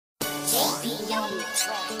JayB on the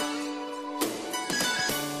track.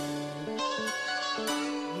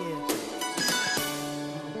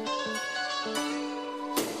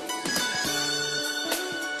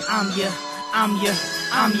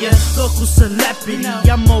 I'm your local celebrity.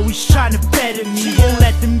 I'm always trying to better me. Won't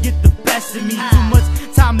let them get the best of me. Too much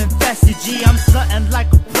time invested, G. I'm something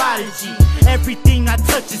like a prodigy. Everything I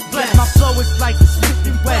touch is blessed. My flow is like a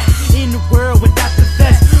slipping west. In the world without the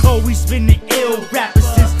best. Always been an ill rapper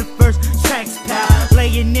since the first tracks, pal.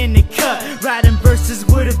 Laying in the cut, writing verses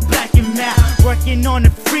with a black and matte. Working on a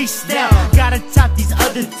freestyle. Gotta top these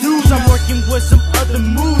other dudes. I'm working with some other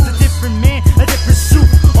moves. A different man, a different suit.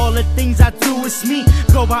 All the things I do is me.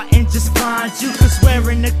 Go out and just find you. Cause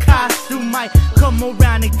wearing a costume might come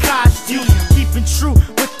around and cost you. Keeping true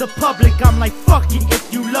with the public, I'm like fuck it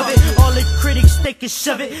if you love it. All the critics, they can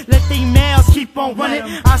shove it. Let they mouths keep on running.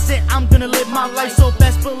 I said I'm gonna live my life, so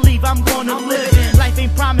best believe I'm gonna live it. Life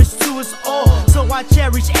ain't promised to us all, so I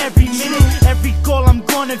cherish every minute. Every goal I'm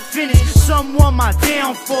gonna finish. Someone my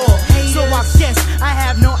downfall, so I guess I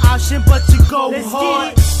have no option but to go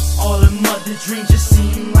hard. All the mother dreams just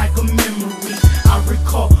seem like a memory. I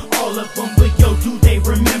recall all of them, but yo, do they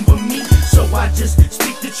remember me? So I just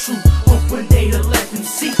speak the truth, hope one day to let them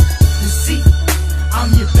see.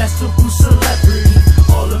 I'm your best local celebrity.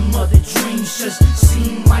 All the mother dreams just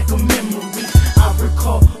seem like a memory. I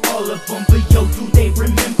recall all of them, but yo, do they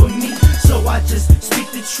remember me? So I just speak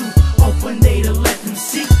the truth, hope one day to let them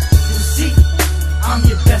see. I'm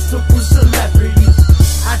your best local celebrity.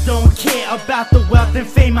 I don't care about the wealth and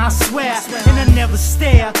fame, I swear. And I never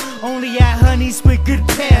stare, only at honeys with good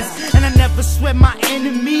pairs. And I never sweat my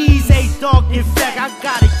enemies, hey dog, in fact, I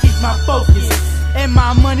gotta keep my focus and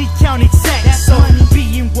my money count exact. So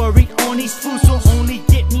being worried on these fools will only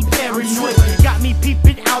get me paranoid. Got me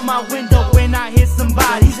peeping out my window when I hear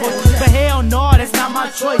somebody's voice. But hell no, that's not my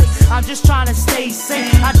choice. I'm just trying to stay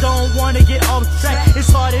sane. I don't wanna get off track,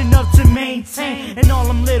 it's hard enough to maintain. And all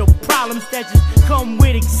them little problems that just come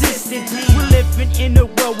with existing. We're living in a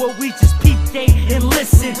world where we just peep game and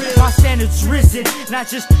listen. My standards risen, not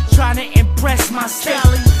just trying to impress my state.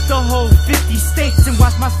 The whole 50 states and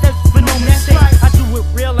watch my steps for no mistakes. I do it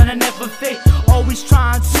real and I never fake, always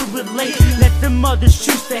trying to relate. Let them others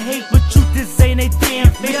choose to hate, but truth is ain't a damn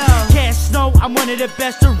fake. Cash know I'm one of the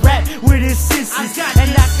best to rap with his senses,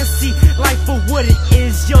 and I can see life for what it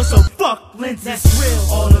is, yo, so fuck lenses. That's real.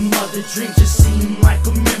 All the mother dreams just seem like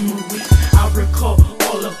a memory. I recall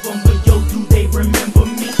all of them, but yo, do they remember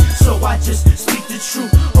me? So I just speak the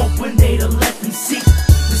truth,